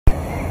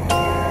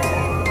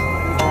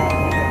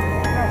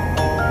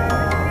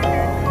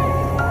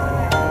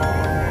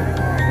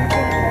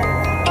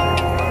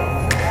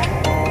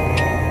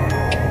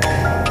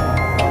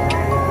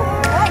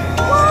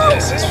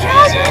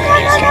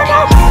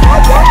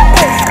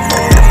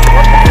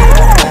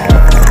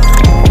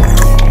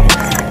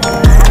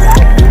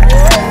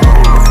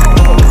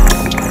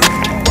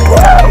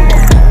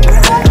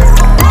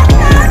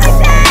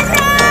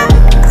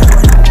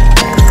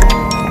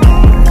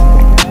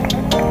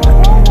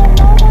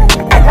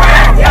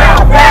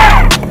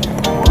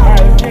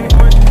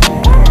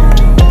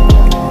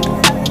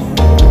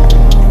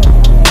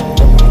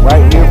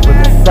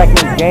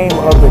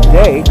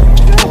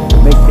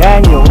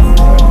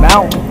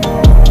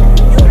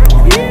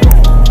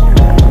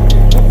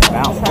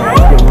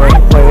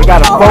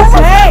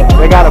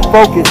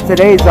focus.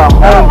 Today's a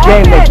home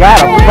game. They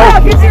gotta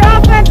focus. Get your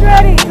offense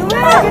ready.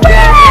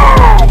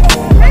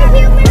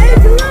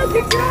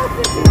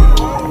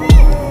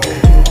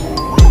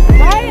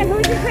 Ryan,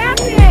 who's your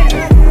captain?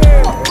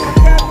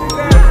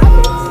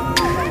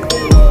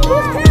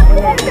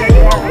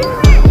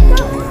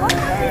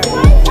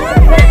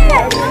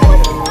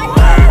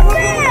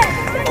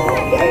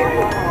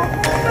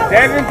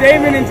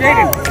 Damon and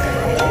Jaden.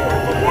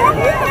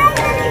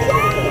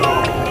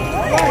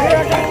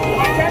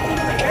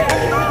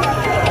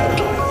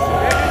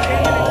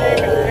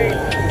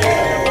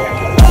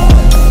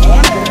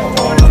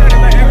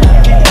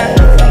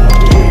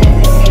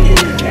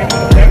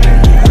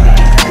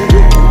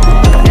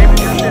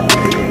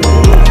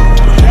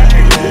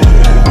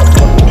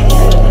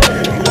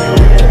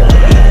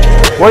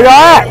 Where y'all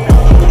at?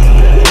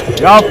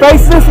 Y'all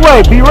face this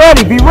way. Be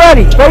ready. Be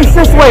ready. Face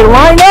this way.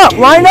 Line up.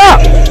 Line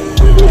up.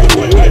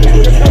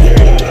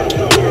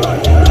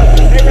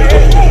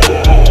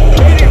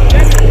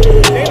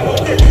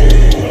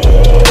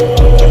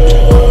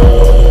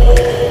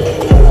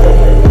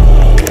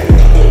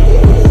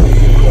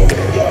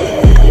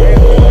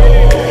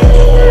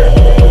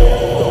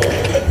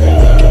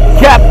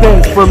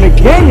 Captains for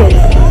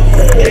McDaniels.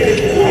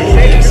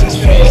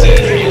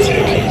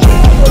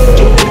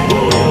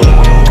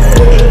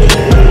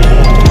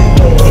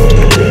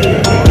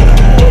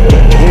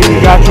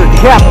 Got your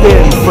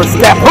captain for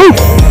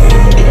Scappoose.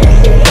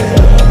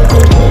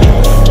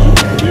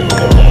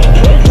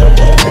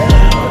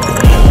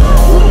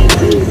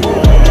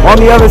 On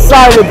the other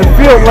side of the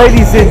field,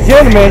 ladies and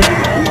gentlemen,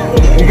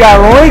 you got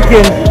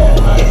Lincoln,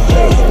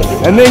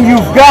 and then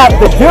you've got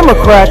the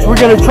Democrats. We're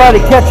going to try to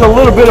catch a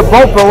little bit of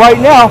both, but right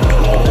now,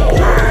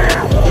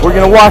 we're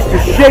going to watch the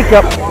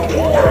shakeup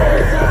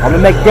on the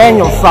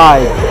McDaniels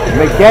side.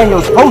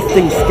 McDaniels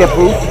hosting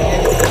Scappoose.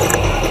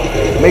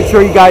 Make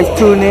sure you guys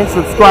tune in,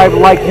 subscribe,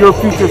 like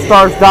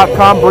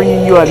YourFutureStars.com,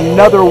 bringing you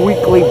another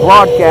weekly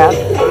broadcast.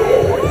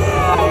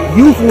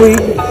 Youth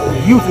League,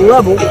 youth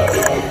level.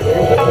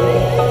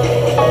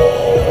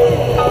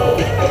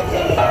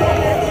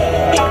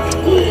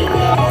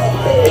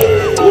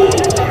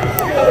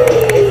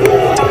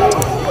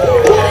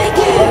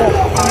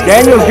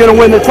 Daniel's going to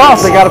win the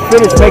toss. They got to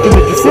finish making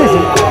the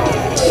decision.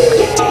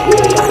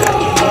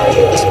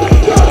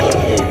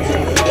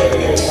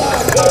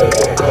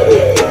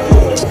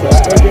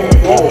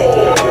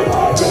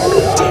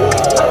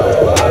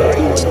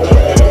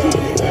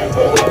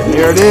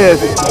 There it is.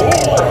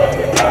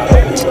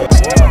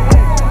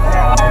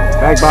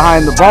 Back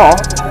behind the ball.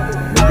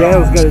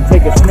 McDaniel's going to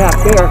take a snap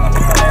there.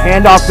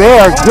 Handoff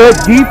there. Good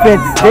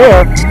defense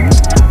there.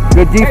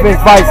 Good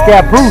defense by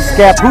Scappoose.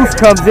 Scappoose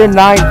comes in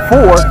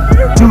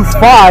 9-4. Deuce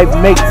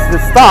 5 makes the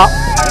stop.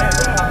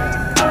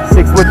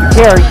 6 with the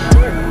carry.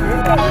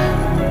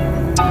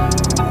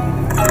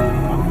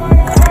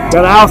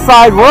 Got an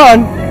outside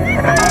run.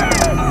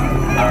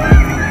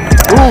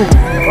 Ooh.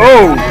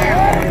 Oh.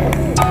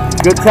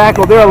 Good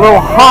tackle there, a little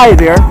high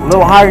there, a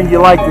little higher than you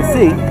like to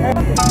see.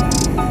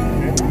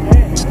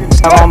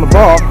 Out on the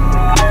ball.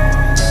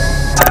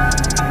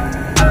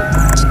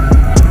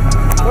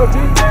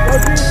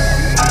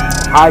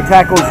 High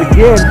tackles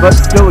again, but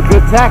still a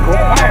good tackle.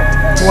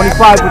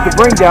 25 with the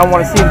bring down.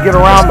 Want to see him get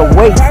around the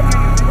waist.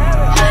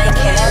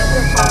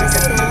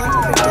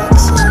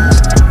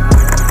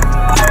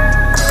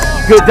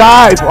 Good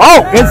dive.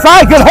 Oh,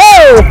 inside, good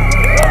hole.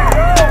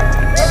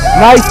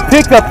 Nice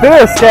pickup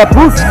there,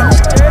 Scappoose.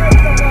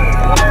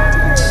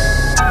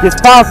 Gets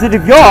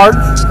positive yards.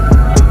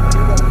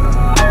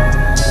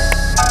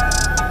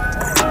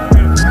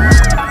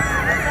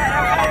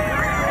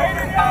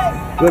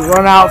 Good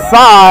run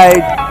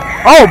outside.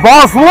 Oh,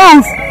 ball's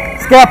loose.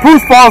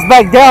 Scappoose falls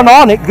back down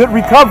on it. Good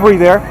recovery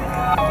there.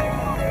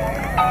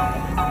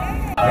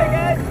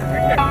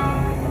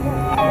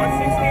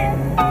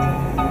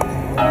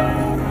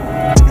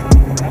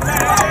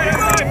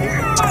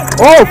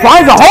 Oh,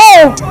 finds a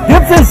hole.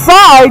 Dips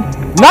inside.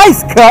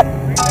 Nice cut.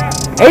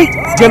 8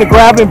 is going to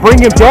grab him, bring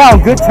him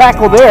down. Good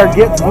tackle there.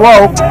 Gets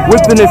low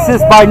with an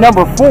assist by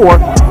number 4.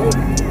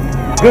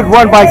 Good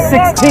run by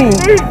 16.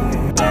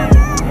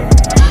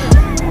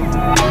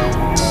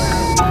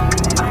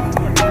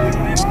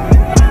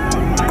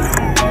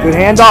 Good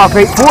handoff.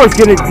 8-4 is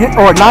going to dip,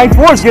 or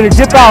 9-4 is going to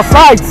dip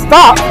outside.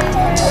 Stop.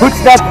 Puts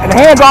that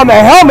hand on the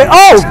helmet.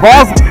 Oh,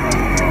 ball's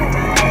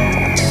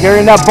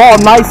carrying that ball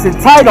nice and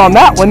tight on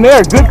that one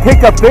there. Good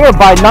pickup there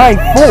by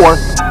 9-4.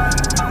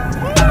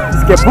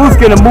 Scappoose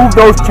going to move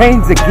those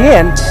chains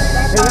again.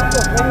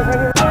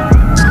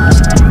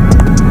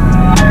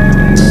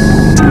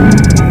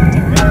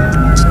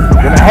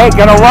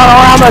 Gonna run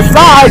around the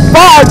side.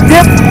 5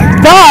 dips,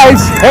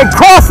 dives, and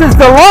crosses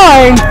the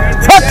line.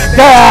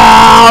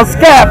 Touchdown,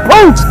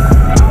 Scappoose!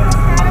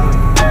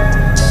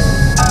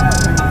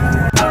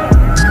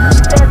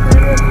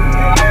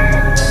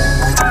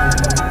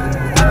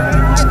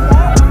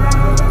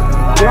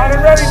 Got it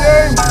ready,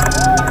 James.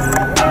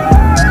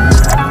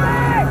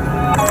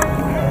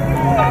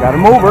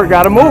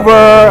 Got a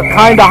mover.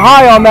 Kind of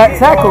high on that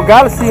tackle.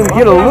 Got to see him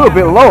get a little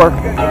bit lower.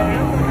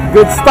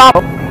 Good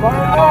stop.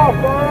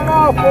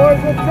 off, boys.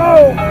 Let's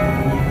go.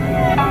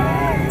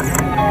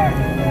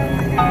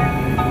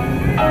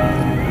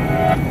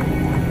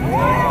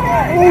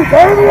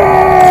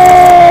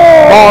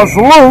 Ball's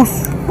loose.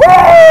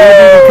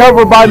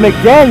 Recovered by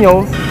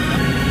McDaniels.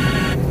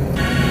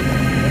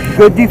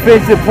 Good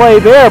defensive play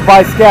there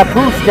by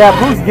Scappoose.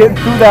 Scappoose getting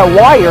through that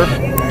wire.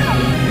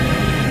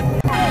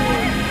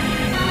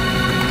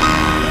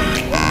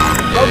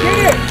 Go get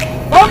it!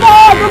 Come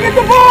on, go get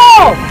the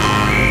ball!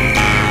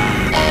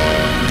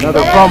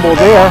 Another fumble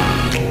there.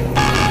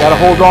 Got to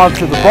hold on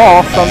to the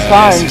ball.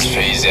 Sometimes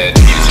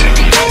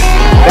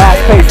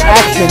fast-paced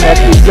action at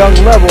this young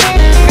level.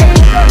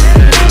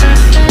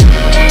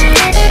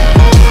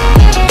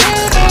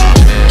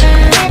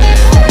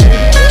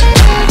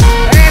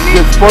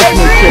 Good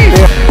sportsmanship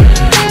there.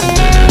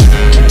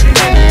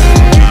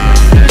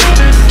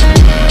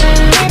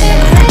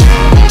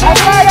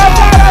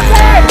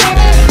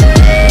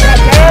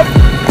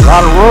 A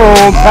lot of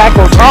room.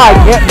 Tackles high.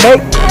 Can't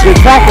make the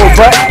tackle,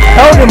 but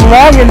held him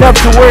long enough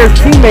to where his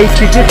teammates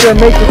could get there and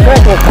make the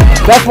tackle.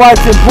 That's why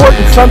it's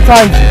important.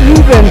 Sometimes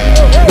even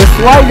the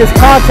slightest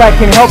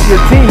contact can help your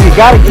team. You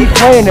got to keep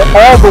playing it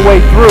all the way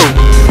through.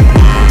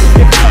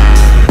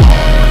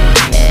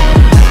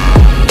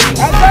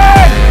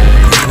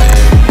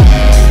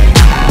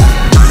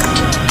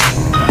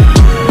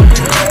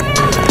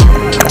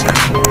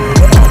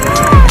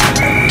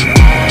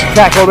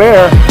 Tackle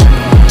there.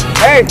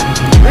 Hey,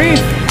 Reese.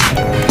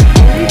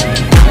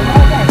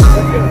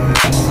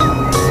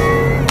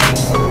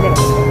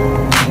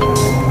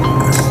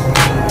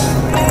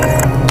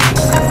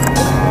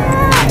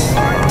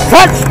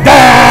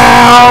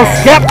 Touchdown,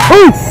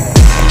 Scappoose!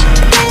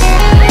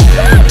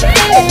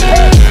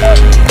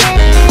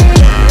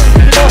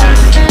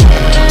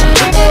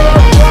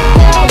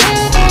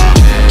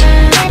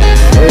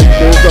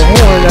 There's the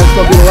horn. That's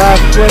going to be the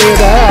last play of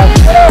the half.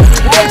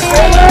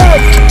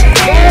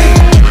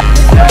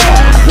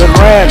 Good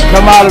ran.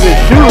 Come out of his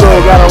shoe,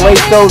 though. Got to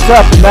lace those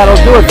up, and that'll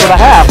do it for the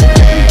half.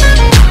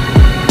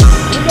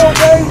 You go,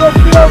 Dave. Let's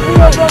see our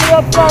wheels on the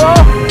upside,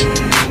 huh?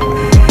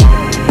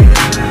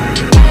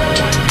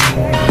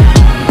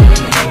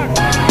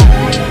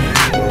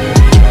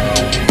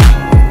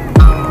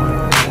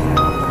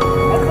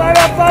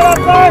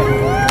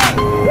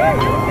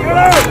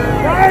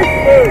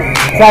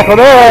 Tackle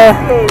there.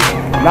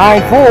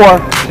 9-4.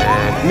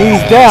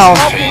 Knees down.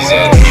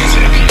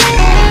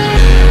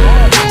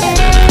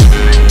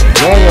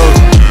 Daniels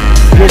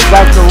gets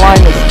back to the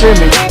line of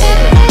scrimmage.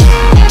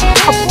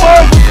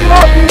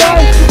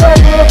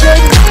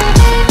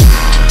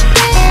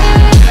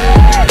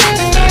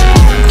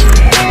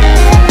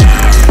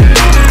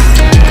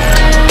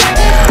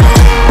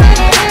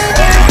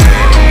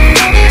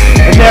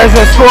 And there's a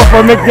score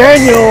for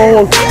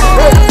McDaniels.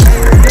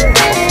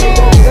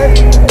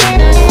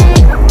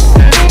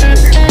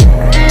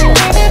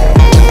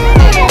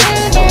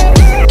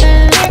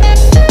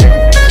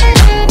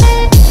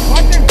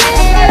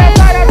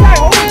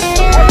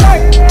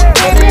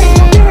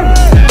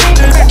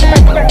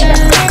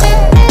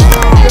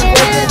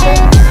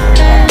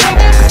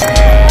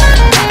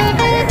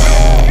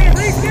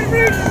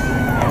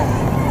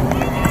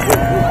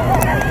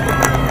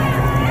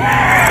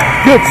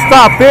 Good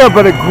stop there,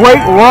 but a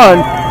great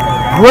run.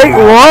 Great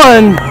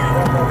run.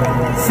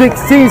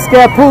 16,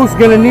 Scappoose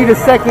gonna need a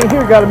second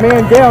here. Got a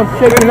man down,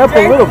 shaking up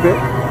a little bit.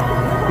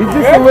 He's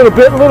just a little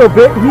bit.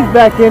 He's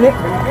back in it.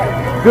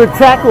 Good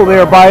tackle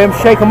there by him.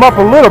 Shake him up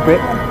a little bit.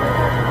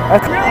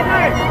 That's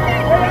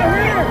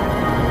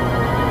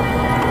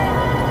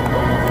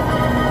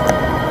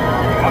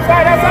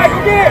outside, go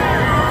get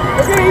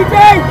it, EJ!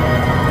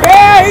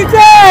 Yeah, EJ!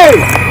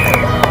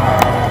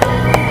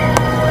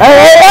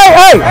 Hey!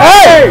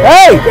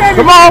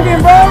 Come on! Hey,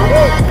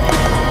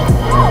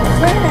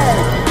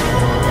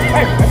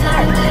 that's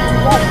right.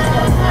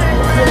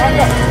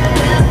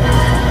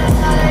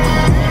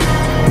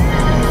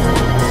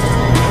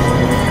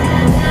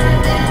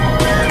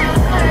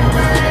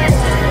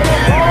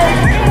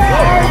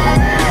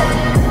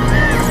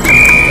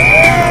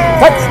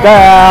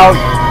 Touchdown,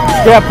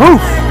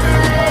 Scappoose.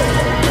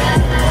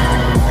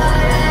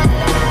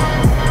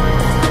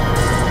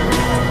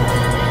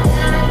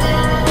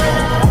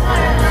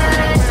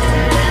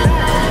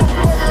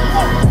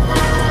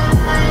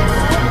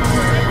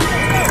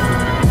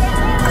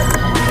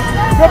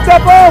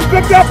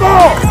 Flip that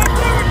ball!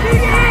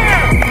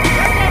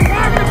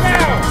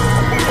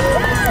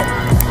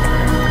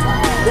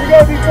 Here we go,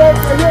 defense.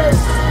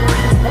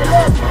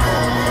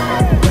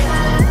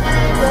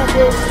 Right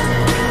here.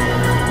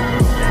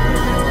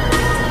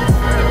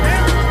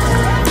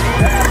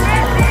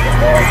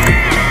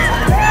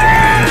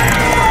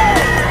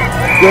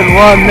 Good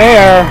run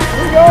there.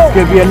 It's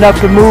going to be enough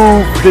to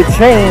move the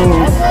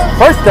chains.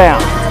 First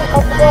down.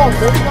 Up the ball.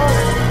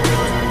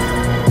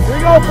 Here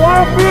we go,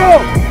 fly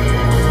field.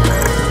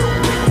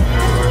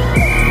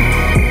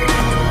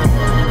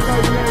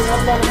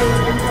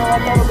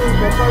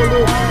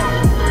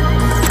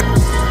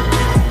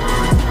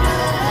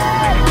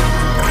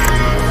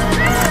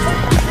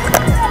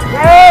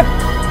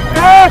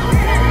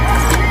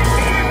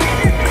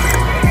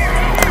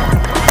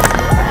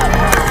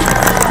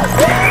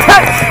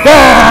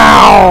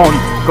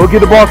 Go get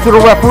the ball to the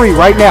referee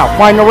right now.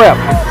 Find the ref.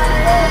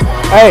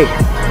 Hey,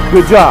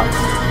 good job.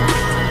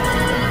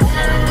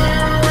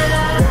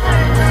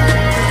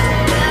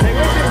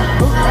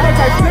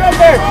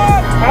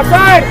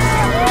 Outside!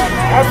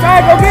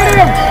 Outside, go get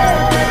him!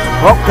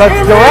 Well, cuts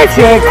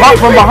direction, caught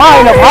from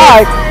behind up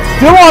high.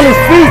 Still on his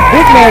feet.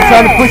 Big man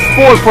trying to push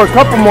forward for a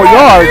couple more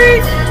yards.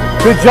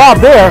 Good job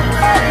there.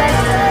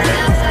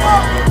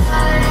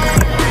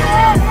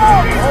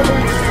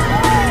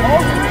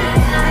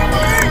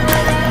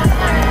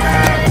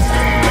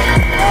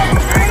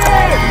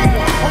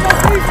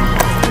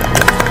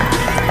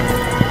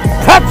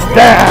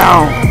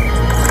 Touchdown!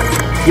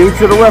 Give it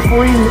to the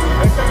referee.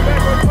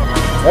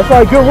 That's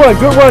right, good run,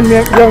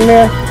 young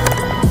man.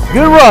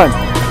 Good run.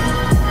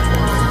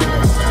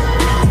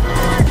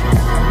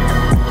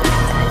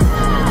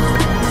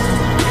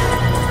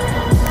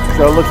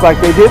 So it looks like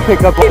they did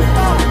pick up. On the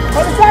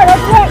side,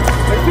 there's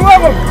two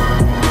of them.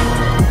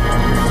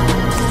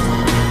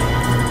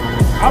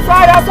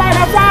 Outside.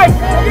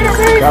 Go get him,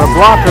 Reed. Got a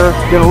blocker.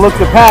 Gonna look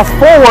to pass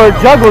forward.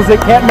 Juggles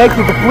it. Can't make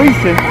the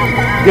completion.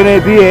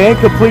 Gonna be an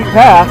incomplete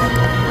pass.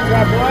 Good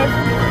job, boys.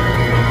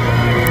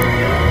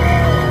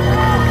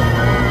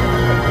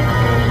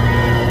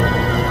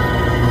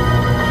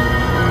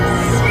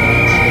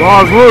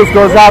 Ball's loose.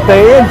 Goes out the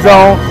end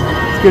zone.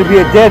 It's gonna be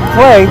a dead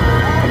play.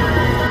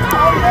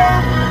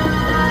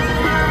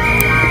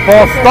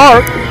 False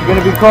start. Going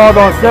to be called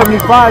on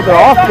 75, the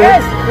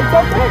offense.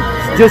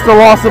 It's just a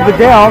loss of a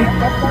down.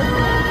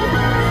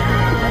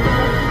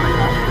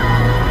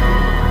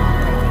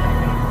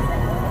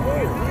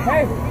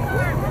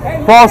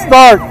 False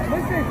start.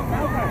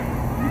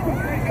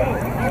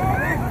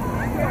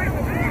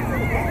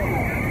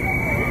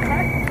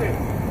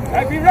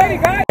 Be ready,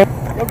 guys.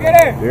 Go get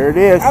it. There it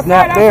is.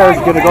 Snap there.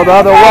 It's going to go the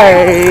other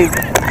way.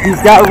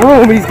 He's got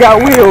room. He's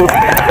got wheels.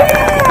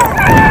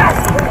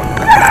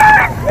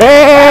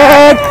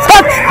 And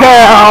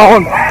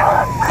touchdown!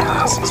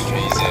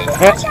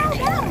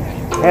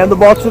 And the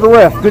ball to the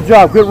ref. Good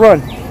job, good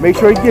run. Make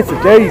sure he gets it.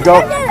 There you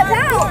go.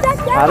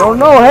 I don't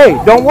know. Hey,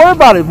 don't worry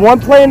about it. One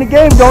play in the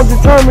game don't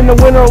determine the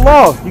winner or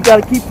loss. You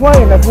got to keep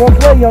playing. That's one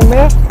play, young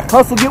man.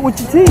 Hustle, get with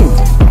your team.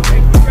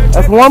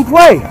 That's one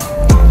play.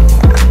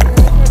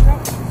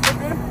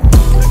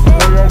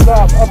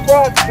 Up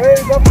front,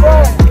 Dave, up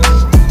front.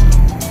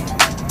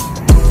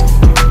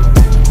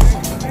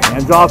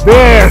 Hands off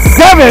there,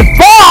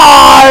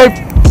 7-5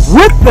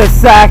 with the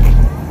sack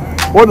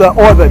or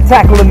the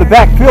tackle in the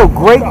backfield.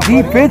 Great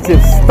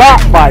defensive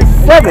stop by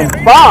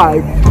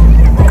 7-5.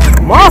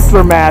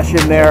 Monster mash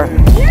in there.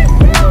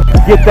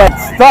 Get that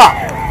stop.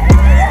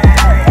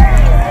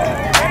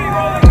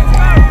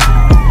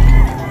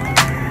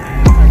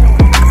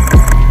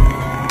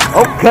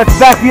 Oh, cuts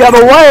back the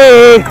other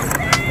way.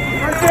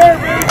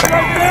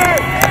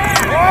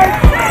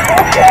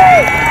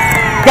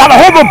 Got to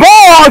hold the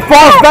ball. It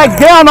falls back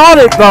down on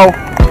it, though.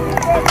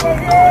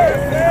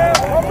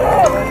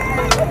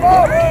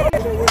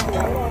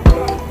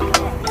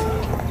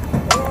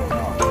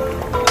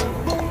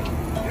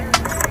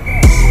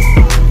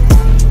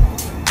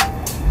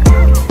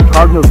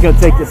 Cardinals going to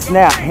take the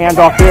snap.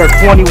 Handoff there.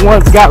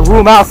 21's got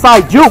room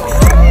outside. Jukes.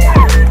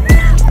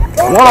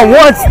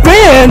 One-on-one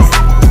spins.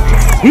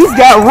 He's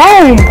got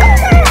room.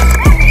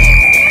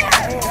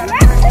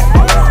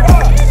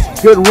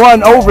 Good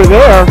run over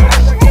there.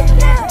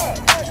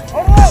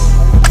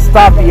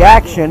 Stop the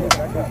action.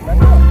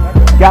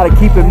 Got to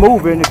keep it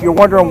moving. If you're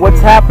wondering what's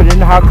happening,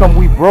 how come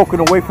we've broken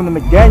away from the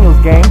McDaniels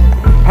game,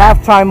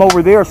 halftime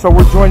over there, so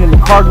we're joining the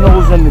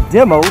Cardinals and the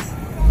demos.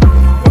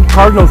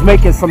 Cardinals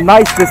making some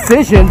nice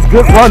decisions.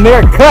 Good run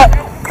there, cut.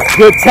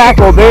 Good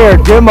tackle there,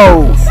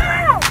 demos.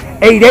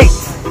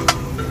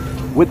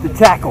 8-8 with the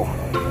tackle.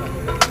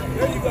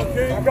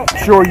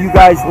 Sure you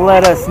guys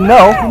let us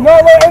know. Do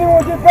not let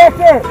anyone get back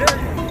there.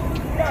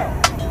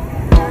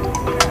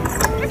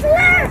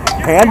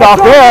 Handoff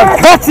there,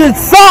 cuts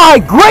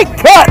inside, great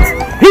cut.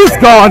 He's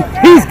gone,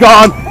 he's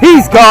gone,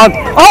 he's gone.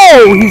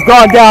 Oh, he's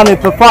gone down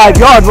at the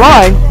 5-yard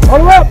line.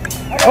 Hold up.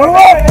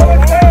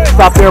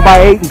 Stop there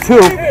by 8 and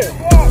 2.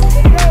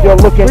 Still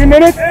looking. 3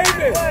 minutes.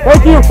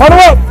 Thank you. Hold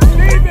up.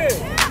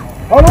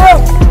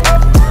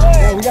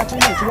 Yeah, we got 3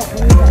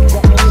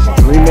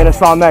 minutes. 3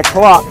 minutes on that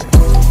clock.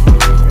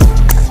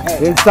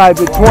 Inside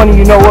the 20,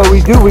 you know what we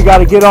do. We got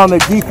to get on the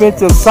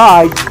defensive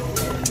side.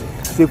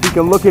 See if we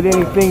can look at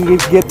anything to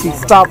get the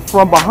stop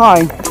from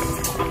behind.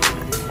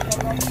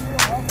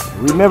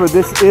 Remember,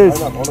 this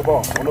is on the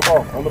ball,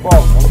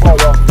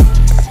 y'all.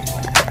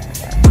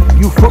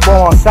 youth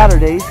football on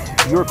Saturdays.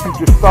 Your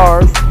future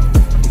stars.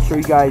 Make sure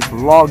you guys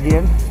log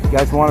in. If you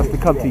guys want us to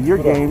come to your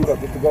games,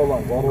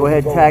 go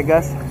ahead, tag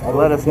us.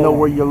 Let us know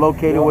where you're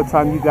located, what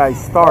time you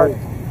guys start.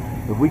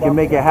 If we can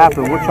make it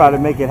happen, we'll try to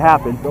make it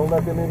happen. Don't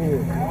let them in here.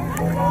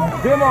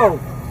 Demo.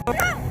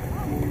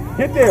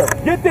 Get there.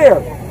 Get there.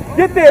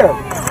 Get there.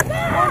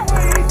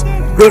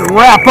 Good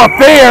wrap up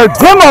there.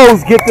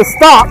 Demos get the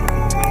stop.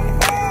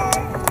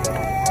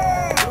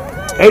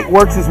 8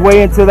 works his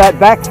way into that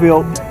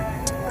backfield.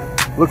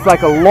 Looks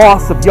like a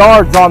loss of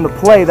yards on the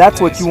play.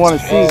 That's what you want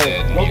to see.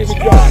 Go get the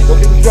Joe. Go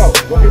get the Joe.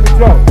 Go get the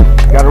Joe.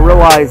 Got to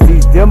realize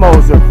these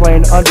demos are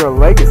playing under a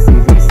legacy.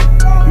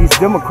 These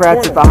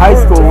Democrats at the high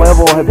school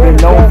level have been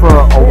known for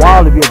a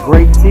while to be a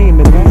great team,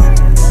 and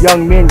these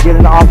young men get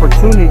an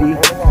opportunity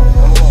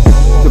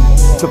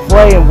to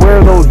play and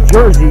wear those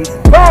jerseys.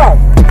 Five.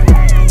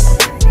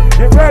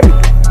 Get ready.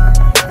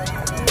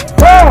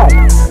 Five.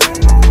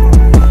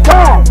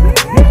 Five.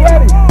 Get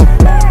ready.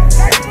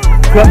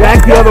 Cut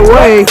back the other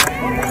way.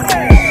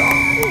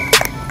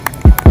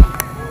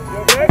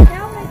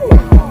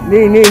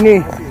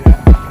 Knee.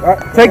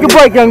 Take a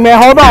break, young man.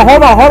 Hold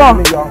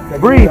on.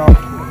 Breathe.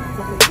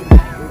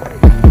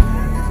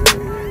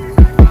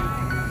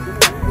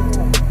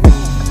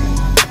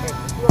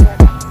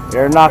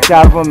 They're knocked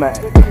out of them.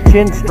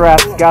 Chin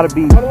strap's got to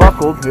be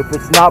buckled. If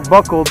it's not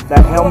buckled,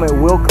 that helmet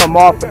will come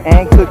off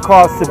and could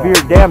cause severe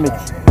damage.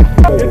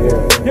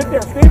 Get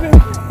there, Steven.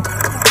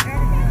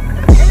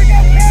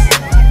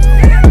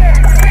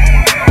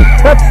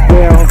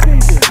 Touchdown.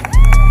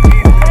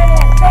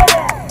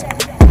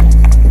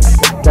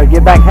 Got to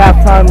get back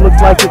halftime.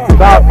 Looks like it's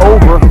about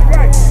over.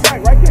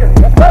 Right there.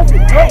 That's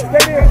perfect. Go,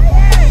 stay there.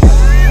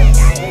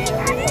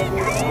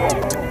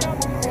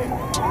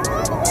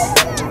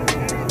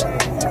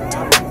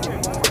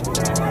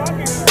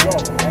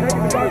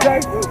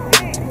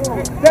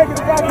 Take it,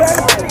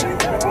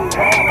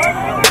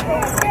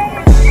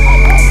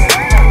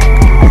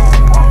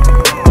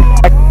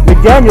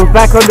 McDaniels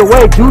back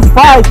underway. Deuce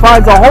 5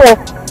 finds a hole.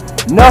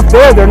 Enough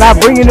there. They're not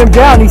bringing him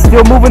down. He's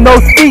still moving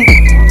those feet.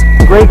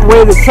 Great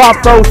way to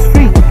chop those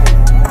feet.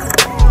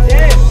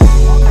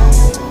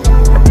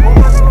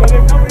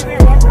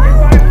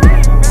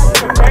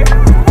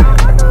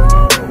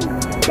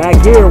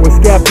 Back here with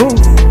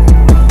Scappoose.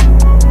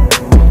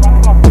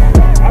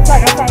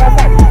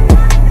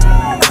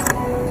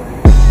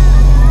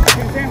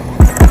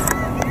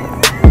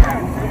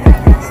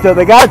 Still,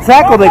 they got to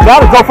tackle. They got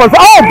to go for it.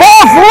 Oh,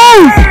 ball's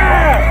loose!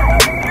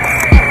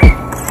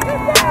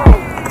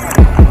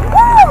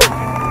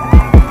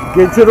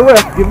 Give it to the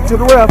ref. Give it to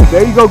the ref.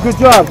 There you go. Good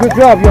job. Good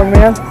job, young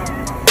man.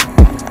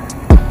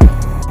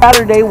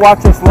 Saturday,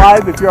 watch us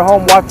live. If you're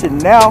home watching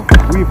now,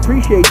 we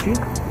appreciate you.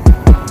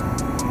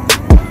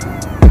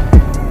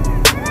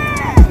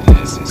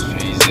 This is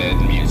PZ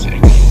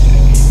Music.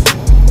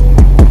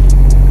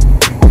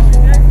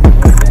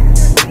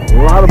 A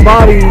lot of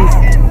bodies.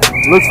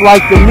 Looks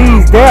like the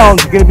knees down.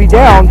 He's going to be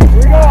down. Here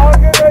we go. All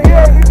good right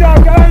here. Good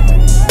job, guys.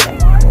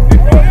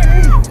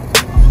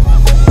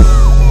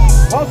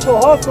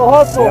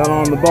 Hustle. Down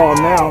on the ball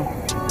now.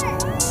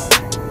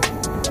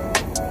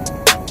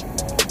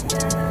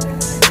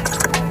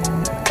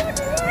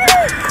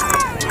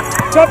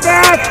 Cut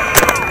back.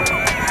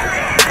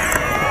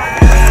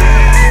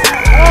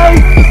 Hey,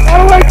 out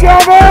of the way,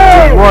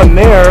 Calvin. One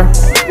there.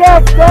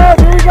 Stop.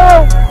 Here we go.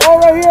 All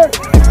right here.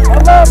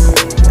 On left.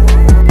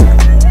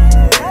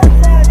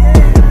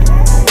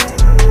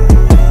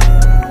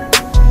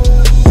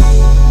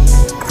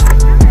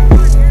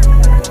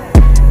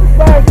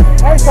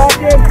 Nice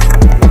talking.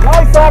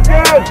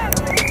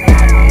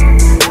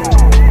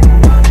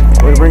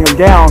 Way to bring him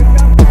down.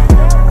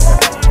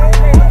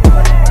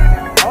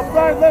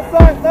 Outside, left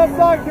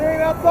side,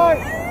 Kane, outside.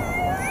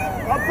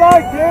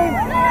 Outside, Kane.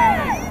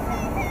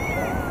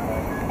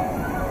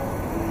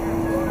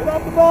 Get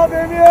off the ball,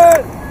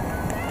 Damian.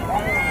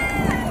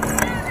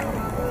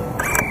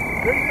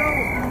 There you go.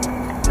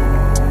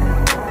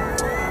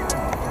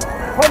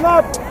 Come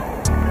up.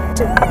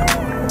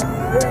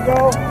 There you go.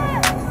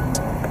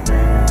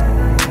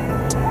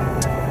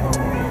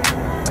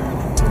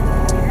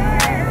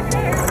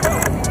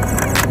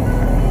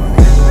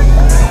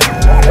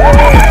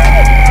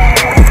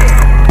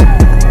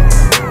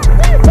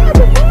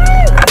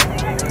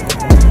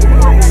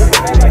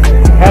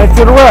 Hand it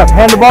to the ref.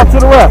 Hand the ball to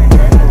the ref.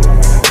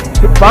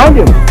 Find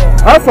him.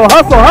 Hustle.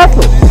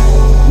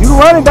 You the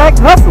running back.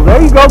 Hustle.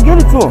 There you go. Get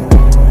it to him.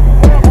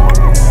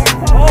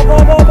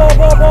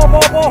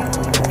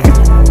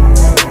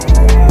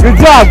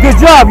 Ball. Good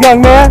job,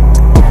 young man.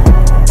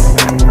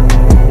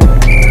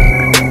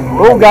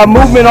 Oh, got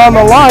movement on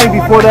the line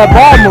before that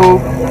ball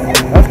moved.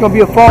 That's going to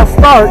be a false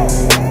start.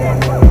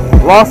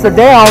 Loss of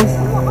downs.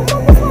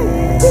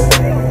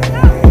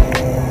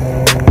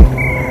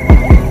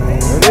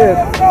 There it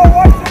is.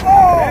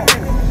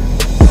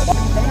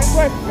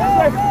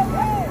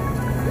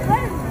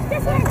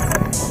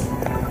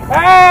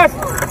 Pass!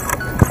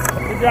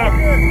 Good job.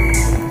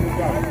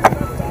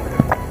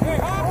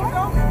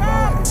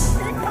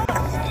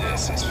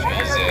 This is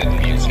PZ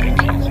Music.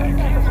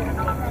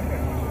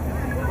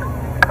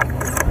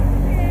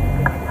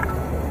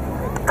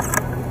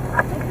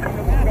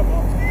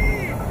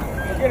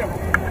 Get him.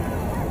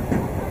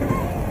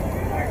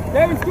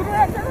 David, scoot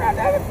around,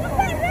 David.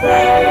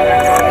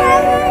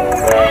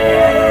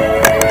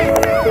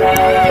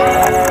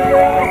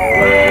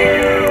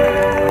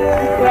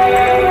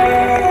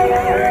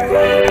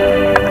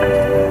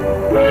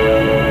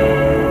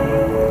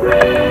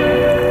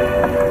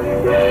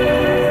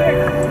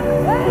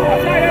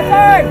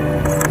 Outside.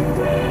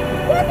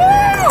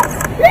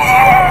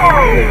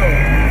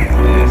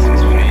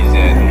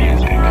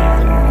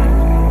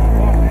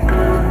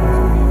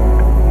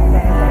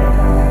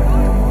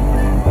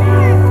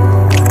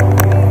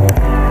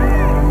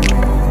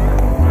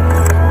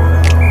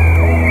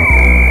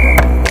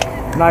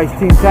 Nice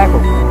team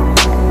tackle.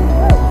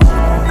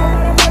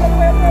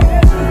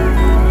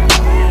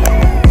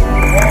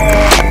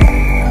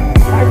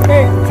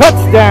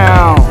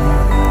 Touchdown.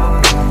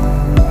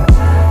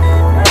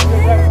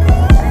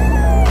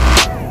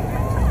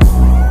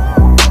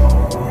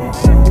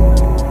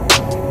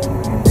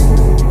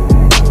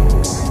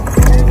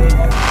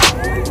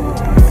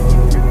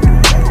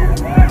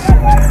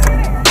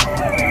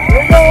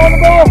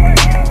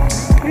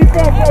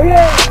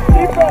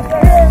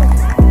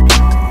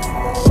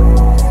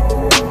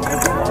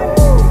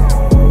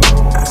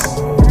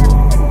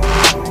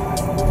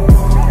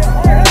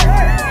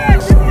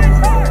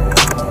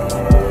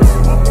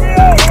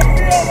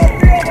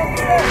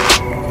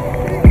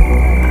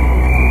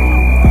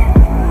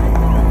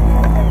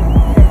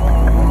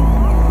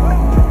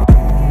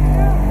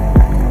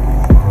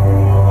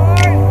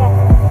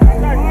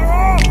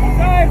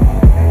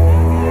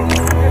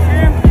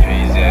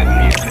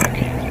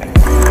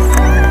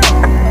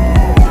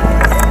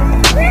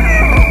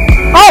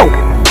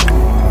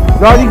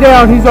 He's already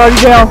down, he's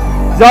already down.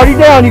 He's already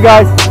down, you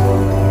guys.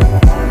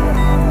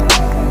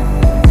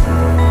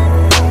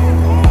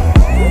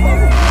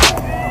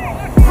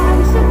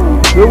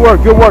 Good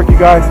work, you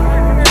guys.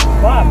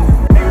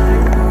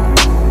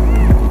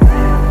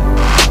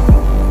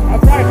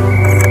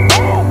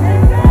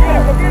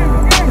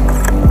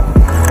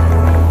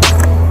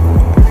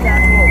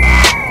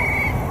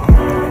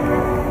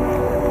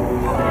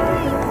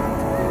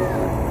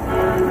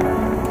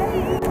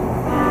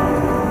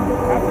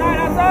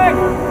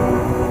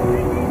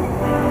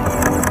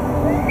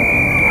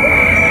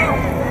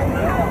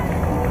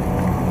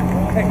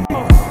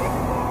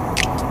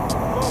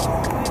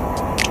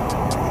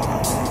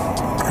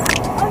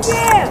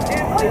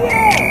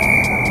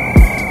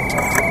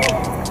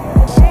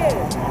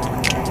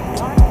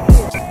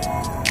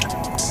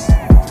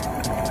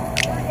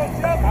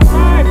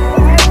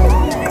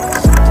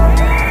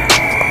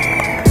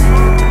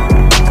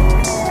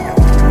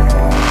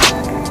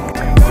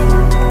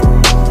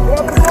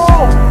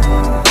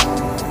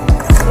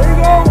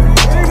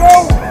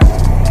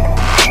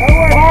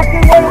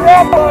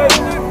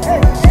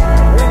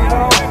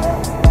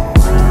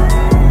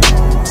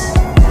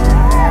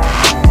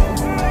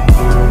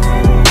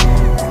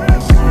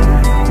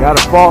 Got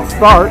a false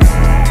start.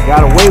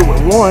 Got away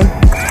with one.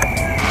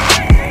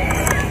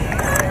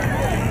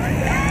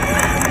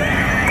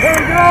 There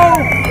you go.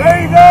 There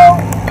you go.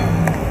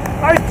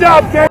 Nice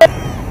job, Dave.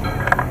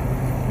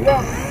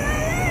 Yeah.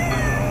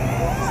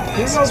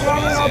 Here goes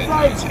down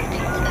outside.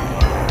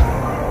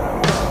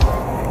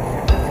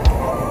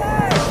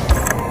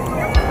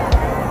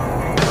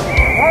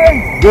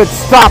 Good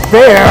stop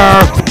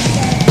there.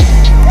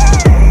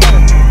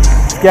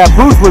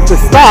 Scappoose with the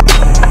stop.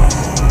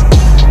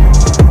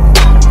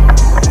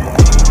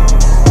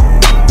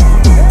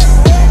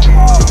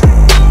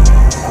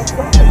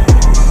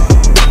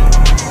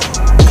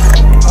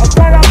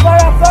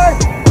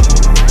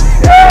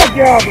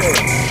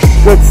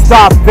 Good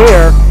stop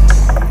there.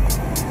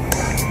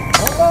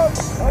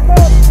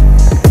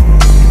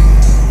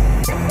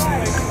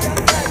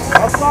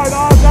 Outside,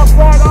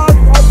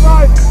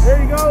 outside. There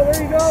you go,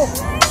 there you go.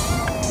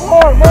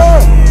 More.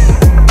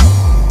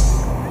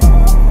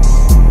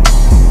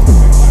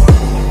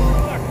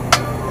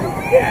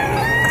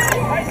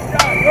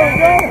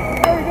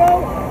 There you go.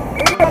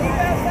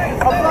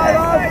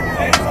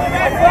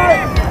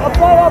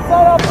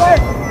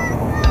 Outside.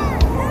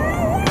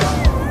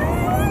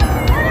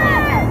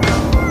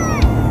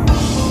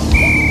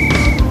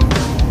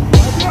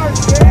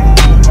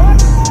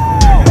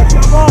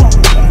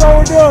 That's all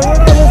we're doing. We're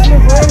not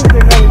listening for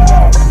anything right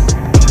now.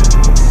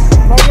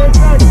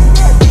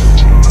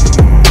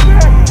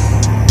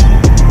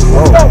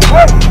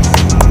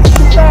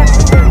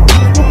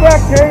 Go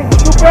back, Kane.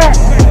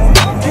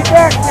 Get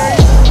back, Kane.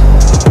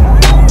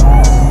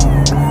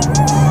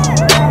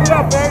 Scoot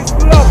up, babe.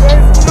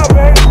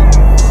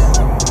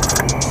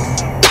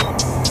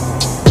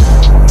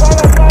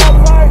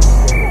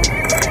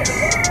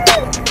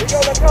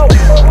 Outside.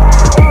 Let's go.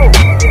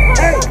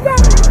 Hey.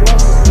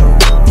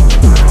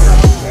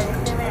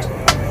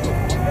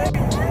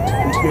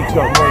 These kids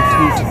got more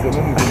excuses than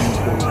anything these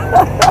days.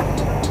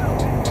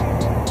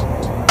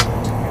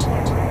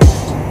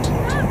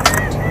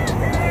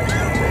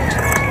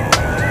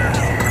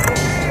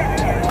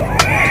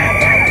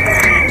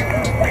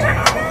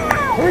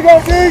 Here we go,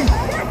 D!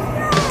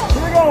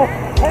 Here we go!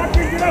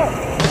 Hawkins, get up!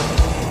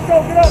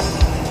 Get up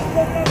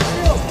the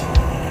field!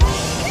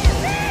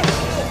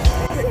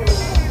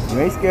 You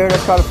ain't scared,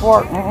 that's try to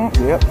fart.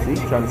 Yep, see,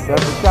 trying to set up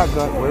the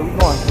shotgun. Where are we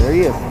going? There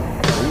he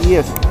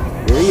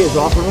is,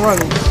 off and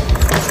running.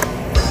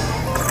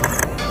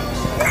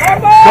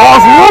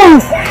 Ball's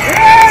loose!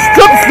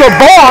 Strips the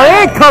ball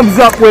and comes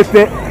up with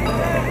it.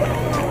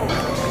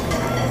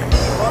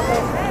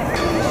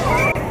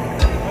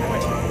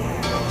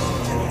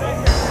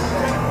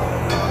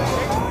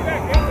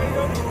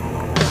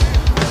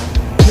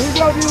 Here you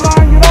go,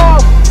 D-line, get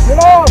off!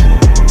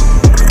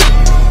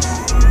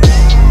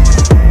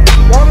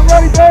 Got him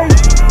ready, babe!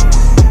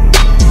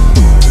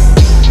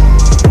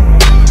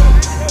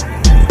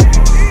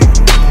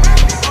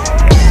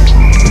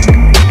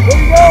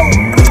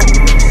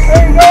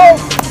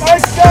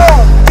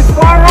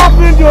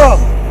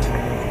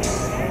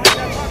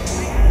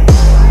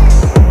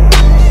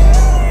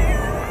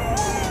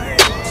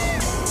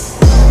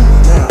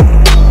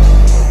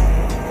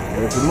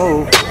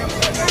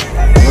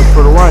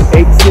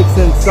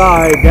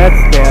 outside.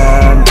 That's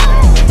done.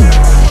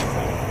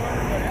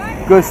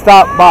 Good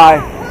stop by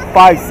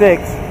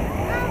 5-6.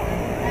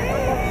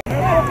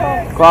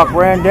 Clock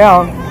ran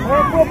down.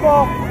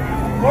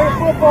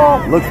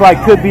 Looks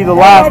like could be the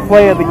last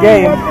play of the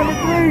game.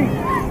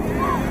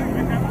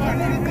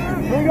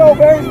 Here we go,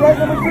 Barry. Right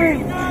number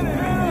 3.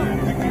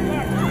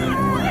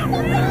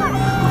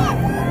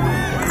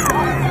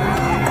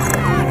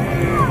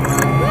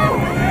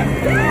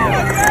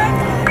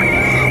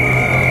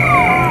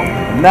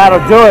 And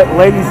that'll do it,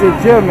 ladies and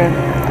gentlemen.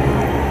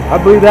 I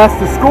believe that's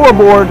the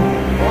scoreboard.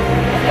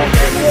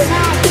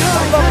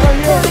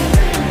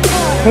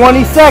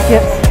 20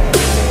 seconds.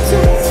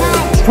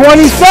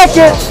 20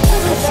 seconds.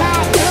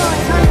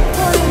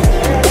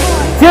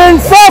 10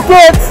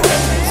 seconds.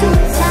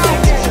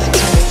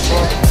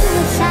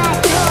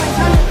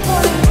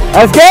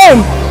 That's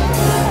game.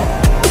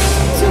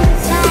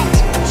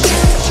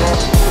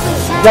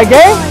 Is that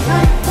game?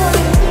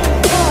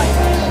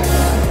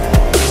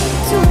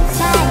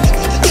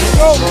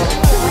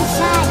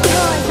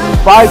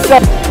 5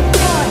 seconds.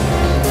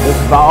 This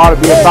ought to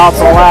be about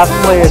the last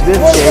play of this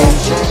game.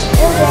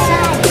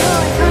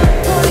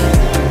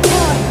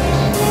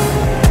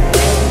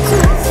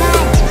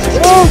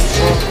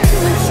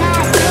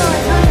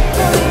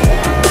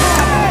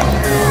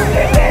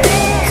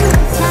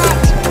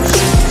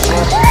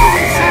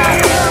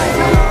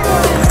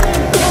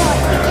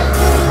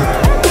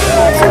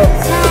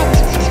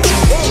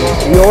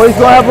 You always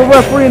gonna have a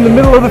referee in the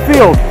middle of the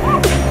field. You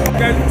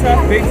guys are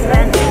tough, big,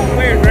 strong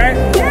players, right?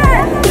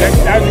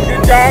 That was a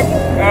good job.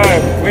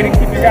 Way to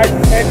keep your guys'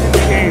 heads in the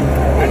game.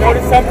 I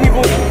noticed some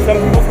people's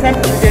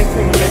tempers against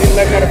him, but they didn't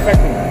let that affect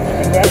them.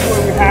 And that's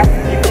where we have to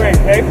keep great,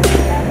 okay?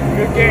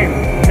 Good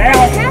game.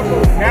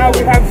 Now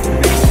we have some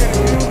things to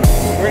do.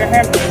 We're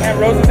gonna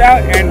have roses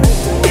out, and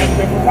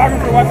the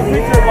photographer wants a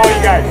picture of all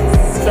you guys.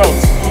 So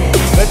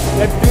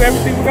let's do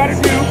everything we gotta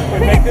do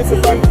and make this a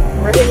fun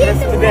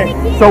rest of the day.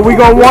 So we're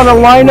gonna want to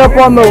line up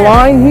on the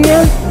line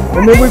here,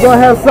 and then we're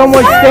gonna have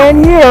someone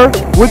stand here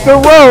with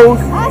the rose.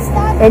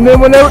 And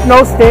then when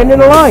no, stand in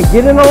the line.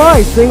 Get in the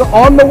line. Sing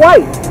on the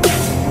white.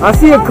 I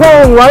see a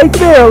cone right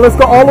there. Let's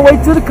go all the way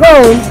to the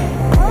cone.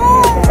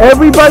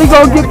 Everybody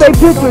gonna get their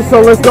picture. So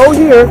let's go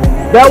here.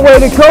 That way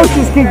the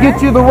coaches can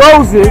get you the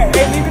roses. Hey,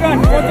 leave it on.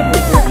 He wants a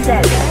picture of you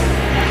guys.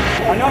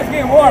 I know it's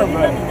getting warm,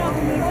 but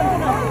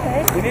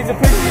he needs a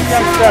picture of you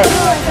guys.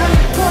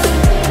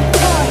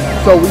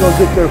 So we're gonna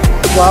get their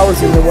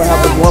flowers, and then we'll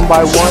have them one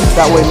by one.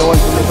 That way no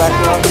one's in the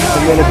background.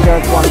 And then if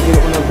parents want to get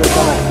it when they're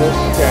done like this.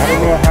 Okay, I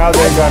don't know how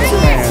they got it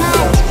planned.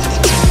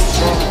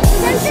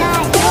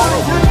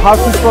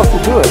 How's she supposed to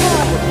do it?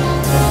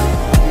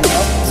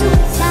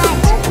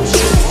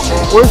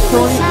 Where's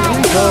Teresa?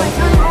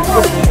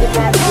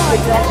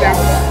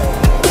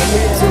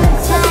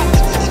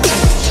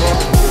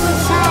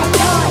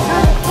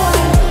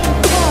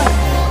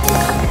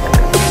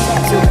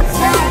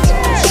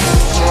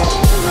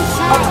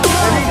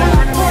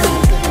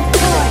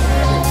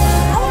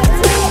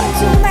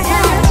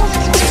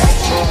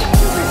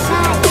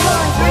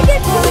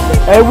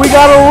 Hey, we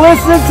gotta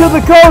listen to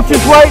the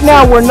coaches right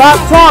now. We're not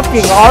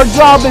talking. Our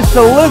job is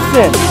to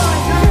listen.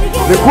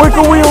 The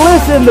quicker we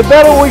listen, the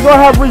better we're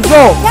gonna have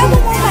results.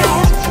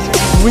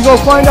 We're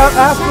gonna find out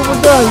after we're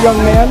done,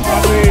 young man.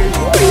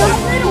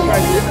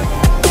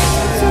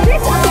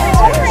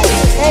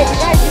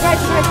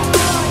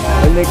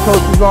 And then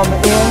coaches on the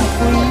end,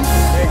 please.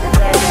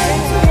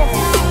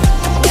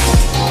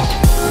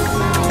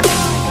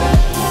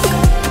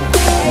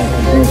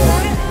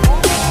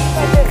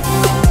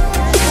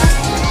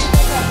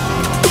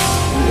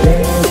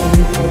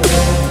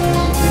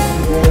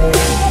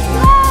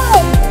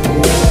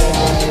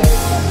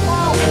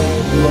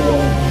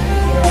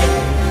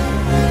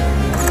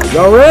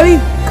 Y'all ready?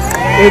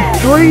 In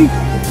 3,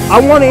 I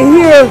want to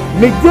hear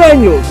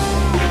McDaniels.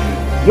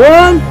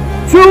 1,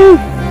 2,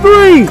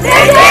 3.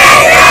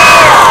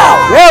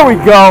 McDaniels! There we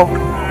go.